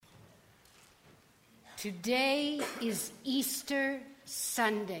Today is Easter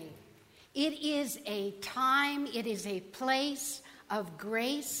Sunday. It is a time, it is a place of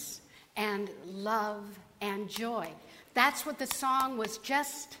grace and love and joy. That's what the song was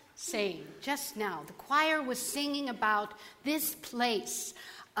just saying, just now. The choir was singing about this place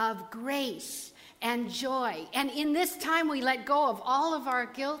of grace and joy. And in this time, we let go of all of our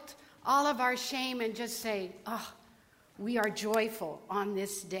guilt, all of our shame, and just say, oh, we are joyful on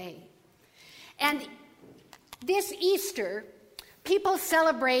this day. And this Easter, people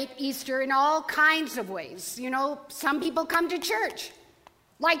celebrate Easter in all kinds of ways. You know, some people come to church,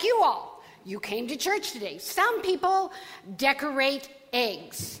 like you all. You came to church today. Some people decorate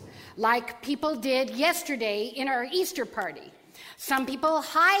eggs, like people did yesterday in our Easter party. Some people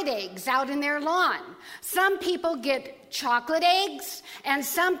hide eggs out in their lawn. Some people get chocolate eggs, and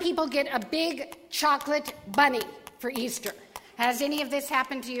some people get a big chocolate bunny for Easter. Has any of this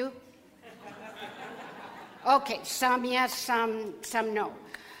happened to you? Okay, some yes, some no.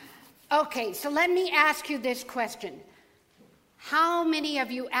 Okay, so let me ask you this question. How many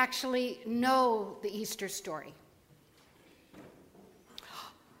of you actually know the Easter story?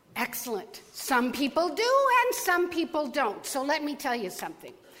 Excellent. Some people do and some people don't. So let me tell you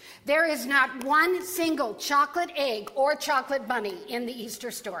something. There is not one single chocolate egg or chocolate bunny in the Easter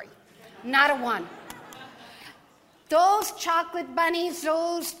story. Not a one. Those chocolate bunnies,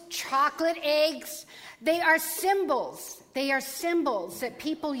 those chocolate eggs, they are symbols. They are symbols that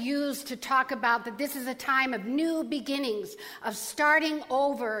people use to talk about that this is a time of new beginnings, of starting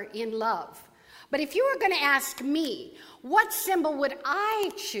over in love. But if you were going to ask me, what symbol would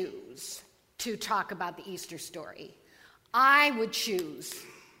I choose to talk about the Easter story? I would choose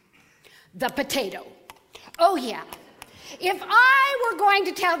the potato. Oh, yeah. If I were going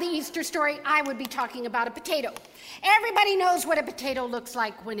to tell the Easter story, I would be talking about a potato. Everybody knows what a potato looks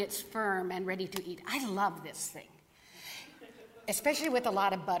like when it's firm and ready to eat. I love this thing, especially with a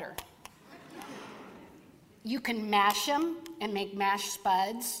lot of butter. You can mash them and make mashed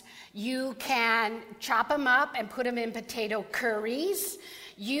spuds. You can chop them up and put them in potato curries.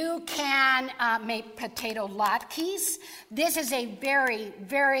 You can make potato latkes. This is a very,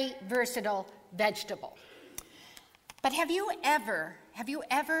 very versatile vegetable. But have you ever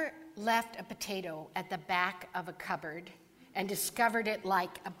left a potato at the back of a cupboard and discovered it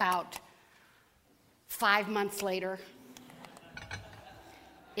like about 5 months later?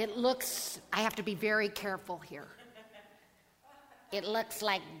 It looks, I have to be very careful here. It looks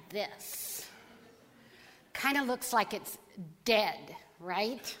like this. Kind of looks like it's dead,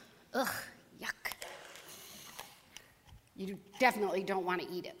 right? Ugh, yuck. You definitely don't want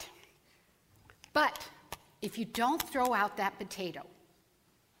to eat it. But if you don't throw out that potato,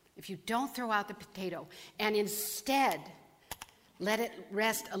 and instead let it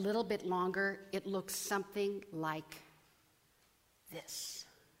rest a little bit longer, it looks something like this.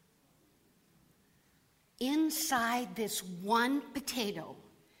 Inside this one potato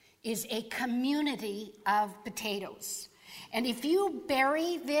is a community of potatoes. And if you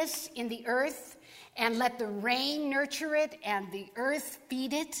bury this in the earth and let the rain nurture it and the earth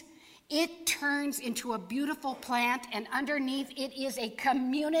feed it, it turns into a beautiful plant, and underneath it is a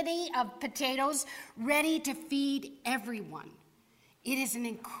community of potatoes ready to feed everyone. It is an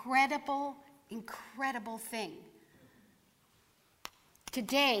incredible, incredible thing.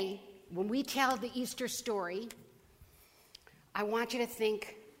 Today, when we tell the Easter story, I want you to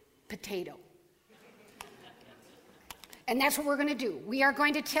think potato. And that's what we're going to do. We are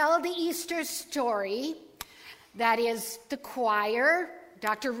going to tell the Easter story. That is the choir,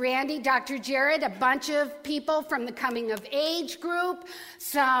 Dr. Randy, Dr. Jared, a bunch of people from the coming of age group,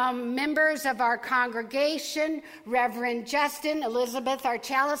 some members of our congregation, Reverend Justin, Elizabeth, our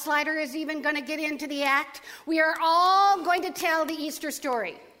chalice lighter, is even going to get into the act. We are all going to tell the Easter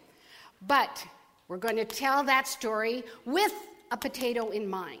story. But we're going to tell that story with a potato in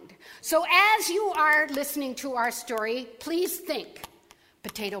mind. So as you are listening to our story, please think,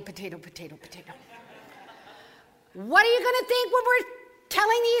 potato, potato, potato, potato. What are you going to think when we're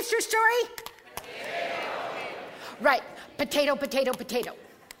telling the Easter story? Potato. Right, potato, potato, potato. Potato,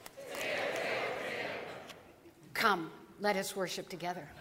 potato, potato. Come, let us worship together.